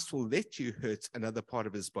that Christ will let you hurt another part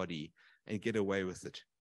of his body and get away with it.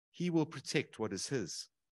 He will protect what is his.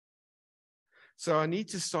 So I need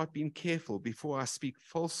to start being careful before I speak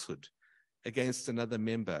falsehood against another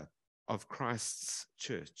member of Christ's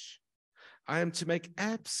church. I am to make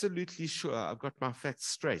absolutely sure I've got my facts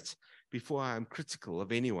straight before I am critical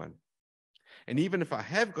of anyone. And even if I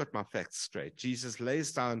have got my facts straight, Jesus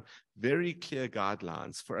lays down very clear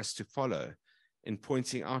guidelines for us to follow in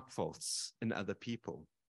pointing out faults in other people.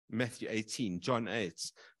 Matthew 18, John 8,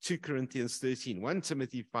 2 Corinthians 13, 1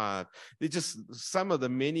 Timothy 5. They're just some of the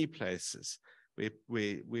many places where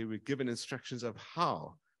we're given instructions of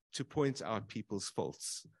how to point out people's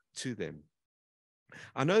faults to them.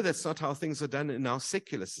 I know that's not how things are done in our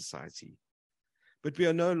secular society, but we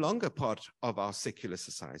are no longer part of our secular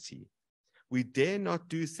society. We dare not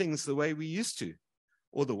do things the way we used to,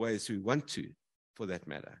 or the ways we want to, for that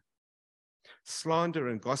matter. Slander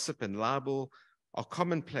and gossip and libel are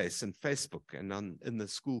commonplace in Facebook and in the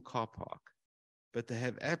school car park, but they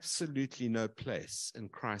have absolutely no place in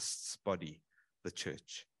Christ's body, the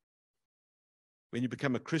church. When you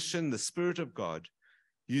become a Christian, the Spirit of God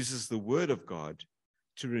uses the Word of God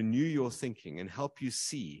to renew your thinking and help you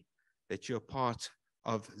see that you're part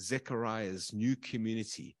of Zechariah's new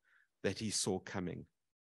community that he saw coming,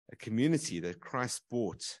 a community that Christ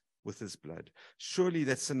bought with his blood. Surely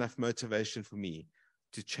that's enough motivation for me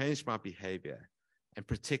to change my behavior and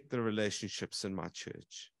protect the relationships in my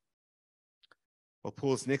church. Well,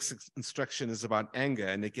 Paul's next instruction is about anger,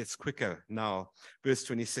 and it gets quicker now. Verse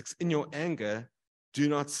 26, in your anger, do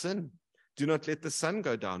not sin. Do not let the sun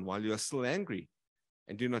go down while you are still angry,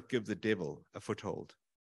 and do not give the devil a foothold.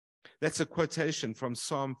 That's a quotation from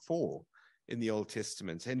Psalm 4 in the Old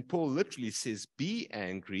Testament. And Paul literally says, be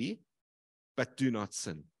angry, but do not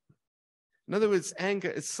sin. In other words, anger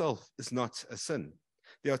itself is not a sin.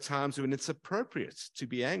 There are times when it's appropriate to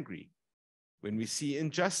be angry, when we see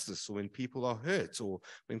injustice, or when people are hurt, or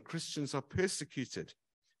when Christians are persecuted.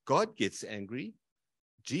 God gets angry.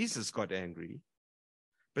 Jesus got angry.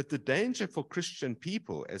 But the danger for Christian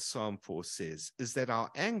people, as Psalm 4 says, is that our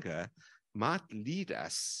anger might lead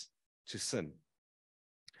us to sin.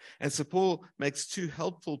 And so Paul makes two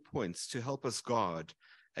helpful points to help us guard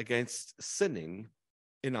against sinning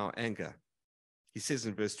in our anger. He says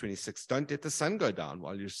in verse 26, don't let the sun go down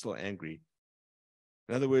while you're still angry.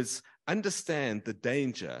 In other words, understand the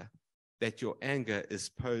danger that your anger is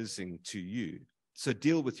posing to you. So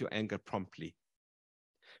deal with your anger promptly.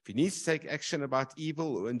 If you need to take action about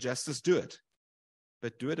evil or injustice, do it.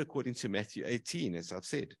 But do it according to Matthew 18, as I've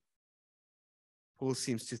said. Paul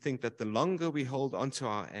seems to think that the longer we hold onto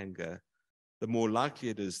our anger, the more likely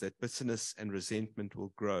it is that bitterness and resentment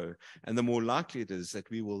will grow, and the more likely it is that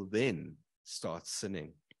we will then start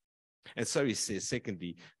sinning. And so he says,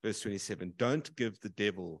 secondly, verse 27, don't give the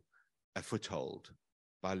devil a foothold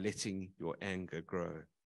by letting your anger grow.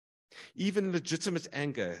 Even legitimate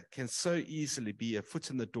anger can so easily be a foot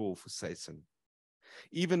in the door for Satan.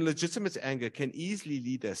 Even legitimate anger can easily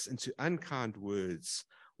lead us into unkind words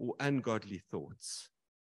or ungodly thoughts.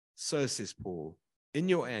 So, says Paul, in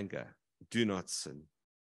your anger, do not sin.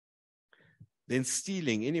 Then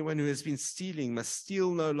stealing, anyone who has been stealing must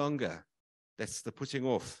steal no longer. That's the putting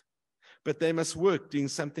off. But they must work doing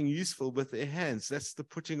something useful with their hands. That's the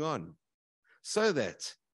putting on. So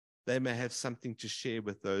that they may have something to share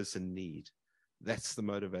with those in need. That's the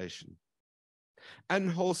motivation.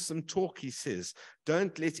 Unwholesome talk, he says.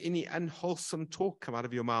 Don't let any unwholesome talk come out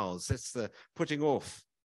of your mouths. That's the putting off.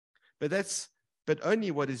 But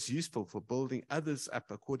only what is useful for building others up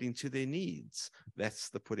according to their needs. That's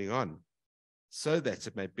the putting on. So that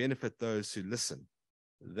it may benefit those who listen.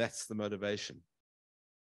 That's the motivation.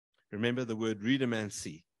 Remember the word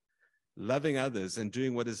rudimancy. Loving others and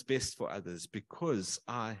doing what is best for others because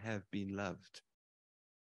I have been loved.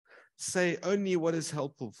 Say only what is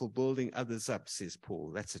helpful for building others up, says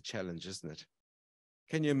Paul. That's a challenge, isn't it?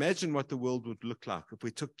 Can you imagine what the world would look like if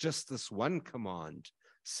we took just this one command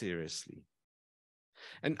seriously?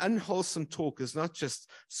 And unwholesome talk is not just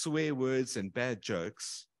swear words and bad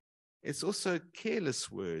jokes. It's also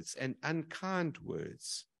careless words and unkind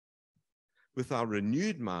words. With our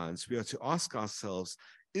renewed minds, we are to ask ourselves,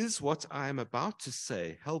 is what I am about to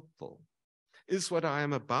say helpful? Is what I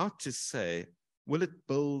am about to say, will it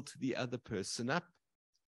build the other person up?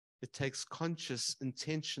 It takes conscious,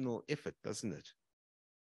 intentional effort, doesn't it?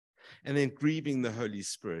 And then grieving the Holy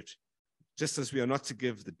Spirit. Just as we are not to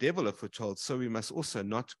give the devil a foothold, so we must also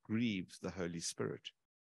not grieve the Holy Spirit.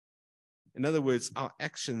 In other words, our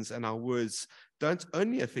actions and our words don't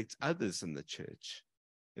only affect others in the church.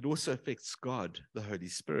 It also affects God, the Holy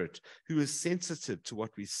Spirit, who is sensitive to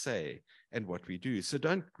what we say and what we do. So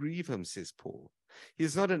don't grieve him, says Paul. He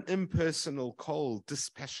is not an impersonal, cold,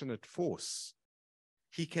 dispassionate force.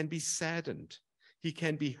 He can be saddened. He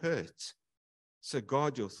can be hurt. So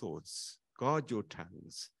guard your thoughts, guard your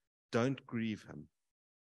tongues. Don't grieve him.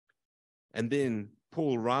 And then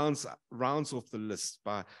Paul rounds off the list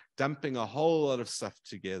by dumping a whole lot of stuff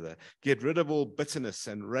together. Get rid of all bitterness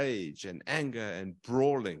and rage and anger and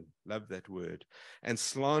brawling. Love that word. And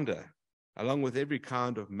slander, along with every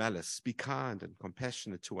kind of malice. Be kind and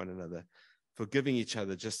compassionate to one another, forgiving each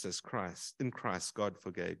other just as in Christ God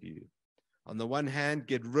forgave you. On the one hand,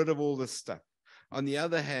 get rid of all this stuff. On the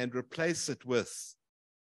other hand, replace it with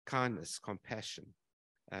kindness, compassion,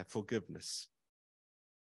 forgiveness.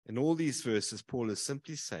 In all these verses, Paul is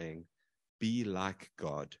simply saying, be like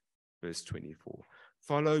God, verse 24.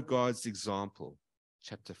 Follow God's example,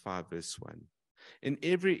 chapter 5, verse 1. In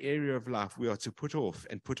every area of life, we are to put off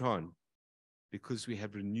and put on because we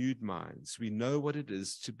have renewed minds. We know what it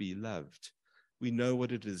is to be loved. We know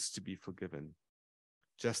what it is to be forgiven.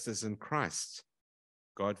 Just as in Christ,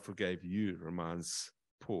 God forgave you, reminds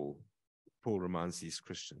Paul. Paul reminds these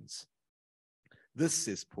Christians. This,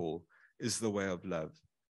 says Paul, is the way of love.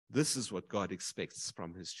 This is what God expects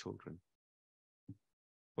from his children.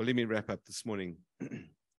 Well, let me wrap up this morning.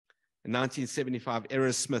 In 1975,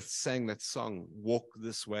 Aerosmith sang that song, Walk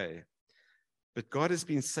This Way. But God has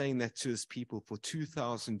been saying that to his people for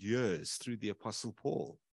 2,000 years through the Apostle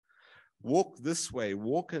Paul. Walk this way,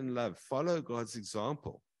 walk in love, follow God's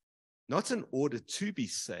example. Not in order to be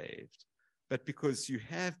saved, but because you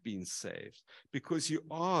have been saved, because you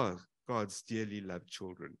are God's dearly loved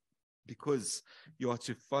children, because you are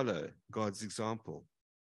to follow God's example.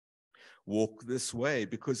 Walk this way,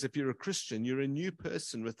 because if you're a Christian, you're a new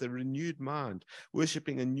person with a renewed mind,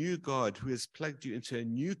 worshiping a new God who has plugged you into a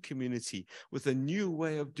new community with a new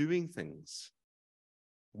way of doing things.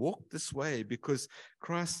 Walk this way because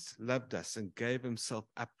Christ loved us and gave himself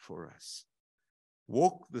up for us.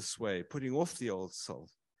 Walk this way, putting off the old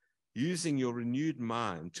self, using your renewed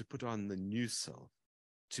mind to put on the new self,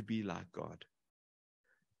 to be like God.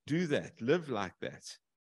 Do that, live like that,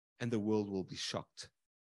 and the world will be shocked.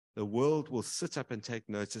 The world will sit up and take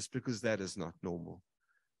notice because that is not normal.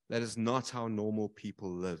 That is not how normal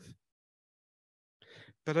people live.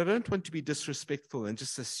 But I don't want to be disrespectful and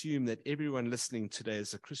just assume that everyone listening today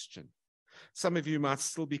is a Christian. Some of you might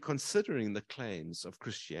still be considering the claims of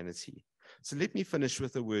Christianity. So let me finish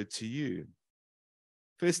with a word to you.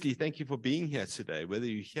 Firstly, thank you for being here today, whether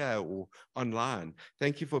you're here or online.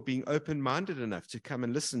 Thank you for being open-minded enough to come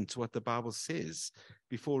and listen to what the Bible says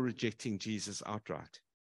before rejecting Jesus outright.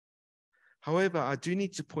 However, I do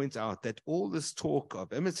need to point out that all this talk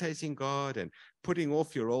of imitating God and putting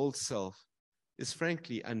off your old self is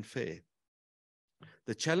frankly unfair.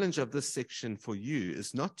 The challenge of this section for you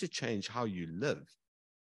is not to change how you live,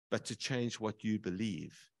 but to change what you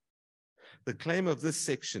believe. The claim of this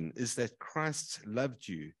section is that Christ loved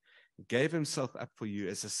you, gave himself up for you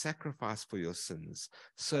as a sacrifice for your sins,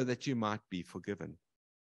 so that you might be forgiven.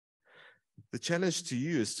 The challenge to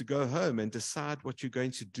you is to go home and decide what you're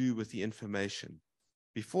going to do with the information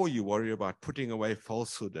before you worry about putting away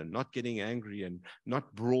falsehood and not getting angry and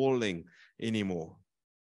not brawling anymore.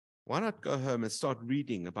 Why not go home and start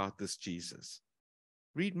reading about this Jesus?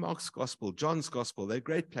 Read Mark's Gospel, John's Gospel. They're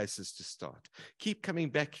great places to start. Keep coming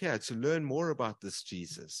back here to learn more about this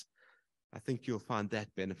Jesus. I think you'll find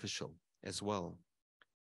that beneficial as well.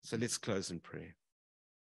 So let's close in prayer.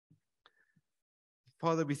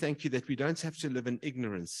 Father, we thank you that we don't have to live in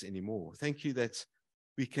ignorance anymore. Thank you that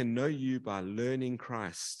we can know you by learning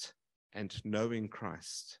Christ and knowing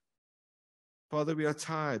Christ. Father, we are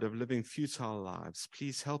tired of living futile lives.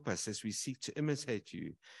 Please help us as we seek to imitate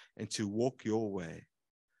you and to walk your way,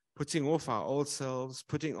 putting off our old selves,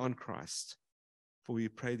 putting on Christ. For we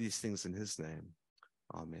pray these things in his name.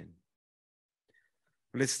 Amen.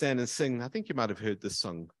 Let's stand and sing. I think you might have heard this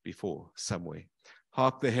song before somewhere.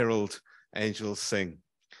 Hark the herald angels sing.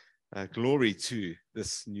 Glory to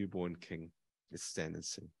this newborn King. Let's stand and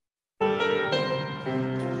sing.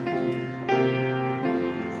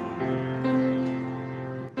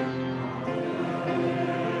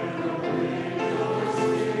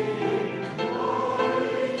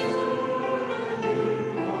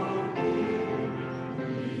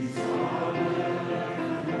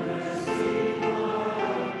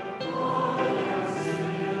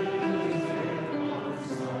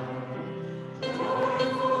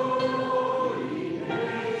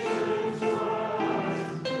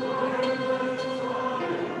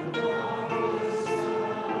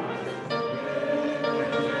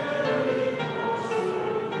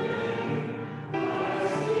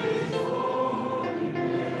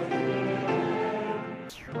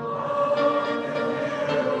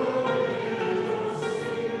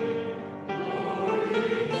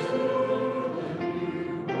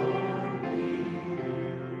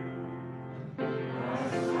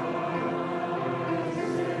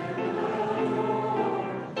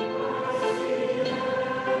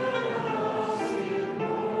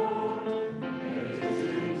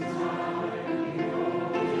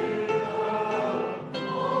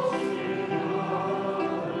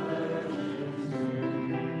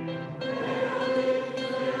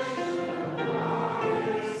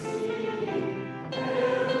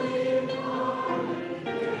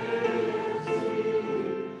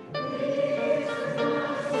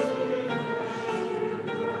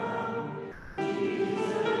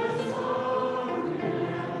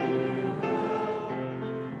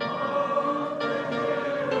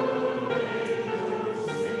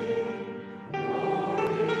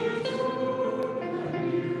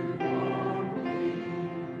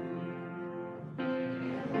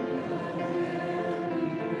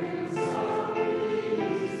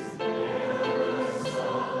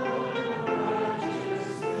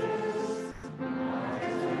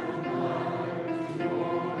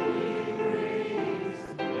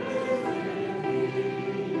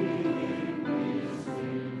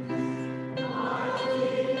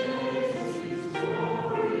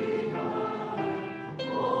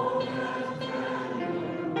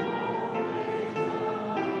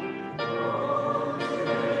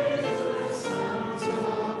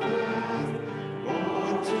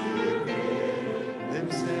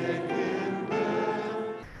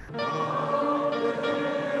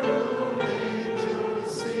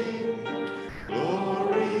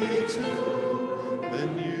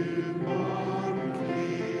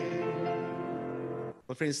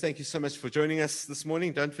 Well, friends, thank you so much for joining us this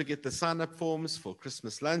morning. Don't forget the sign-up forms for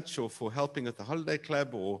Christmas lunch or for helping with the holiday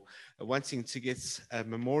club or wanting to get a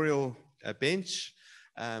memorial bench.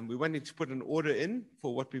 We're wanting to put an order in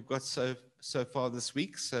for what we've got so far this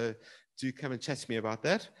week, so do come and chat to me about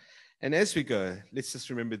that. And as we go, let's just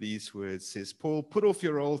remember these words. It says, Paul, put off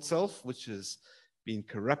your old self, which has been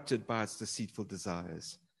corrupted by its deceitful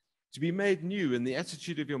desires, to be made new in the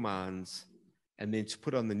attitude of your minds, and then to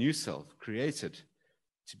put on the new self, created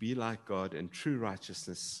to be like God in true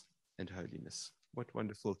righteousness and holiness. What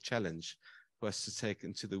wonderful challenge for us to take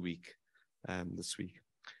into the week this week.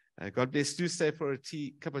 God bless. Do stay for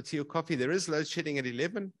a cup of tea or coffee. There is load shedding at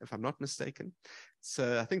 11, if I'm not mistaken.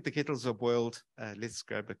 So I think the kettles are boiled. Let's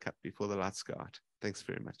grab a cup before the lights go out. Thanks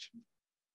very much.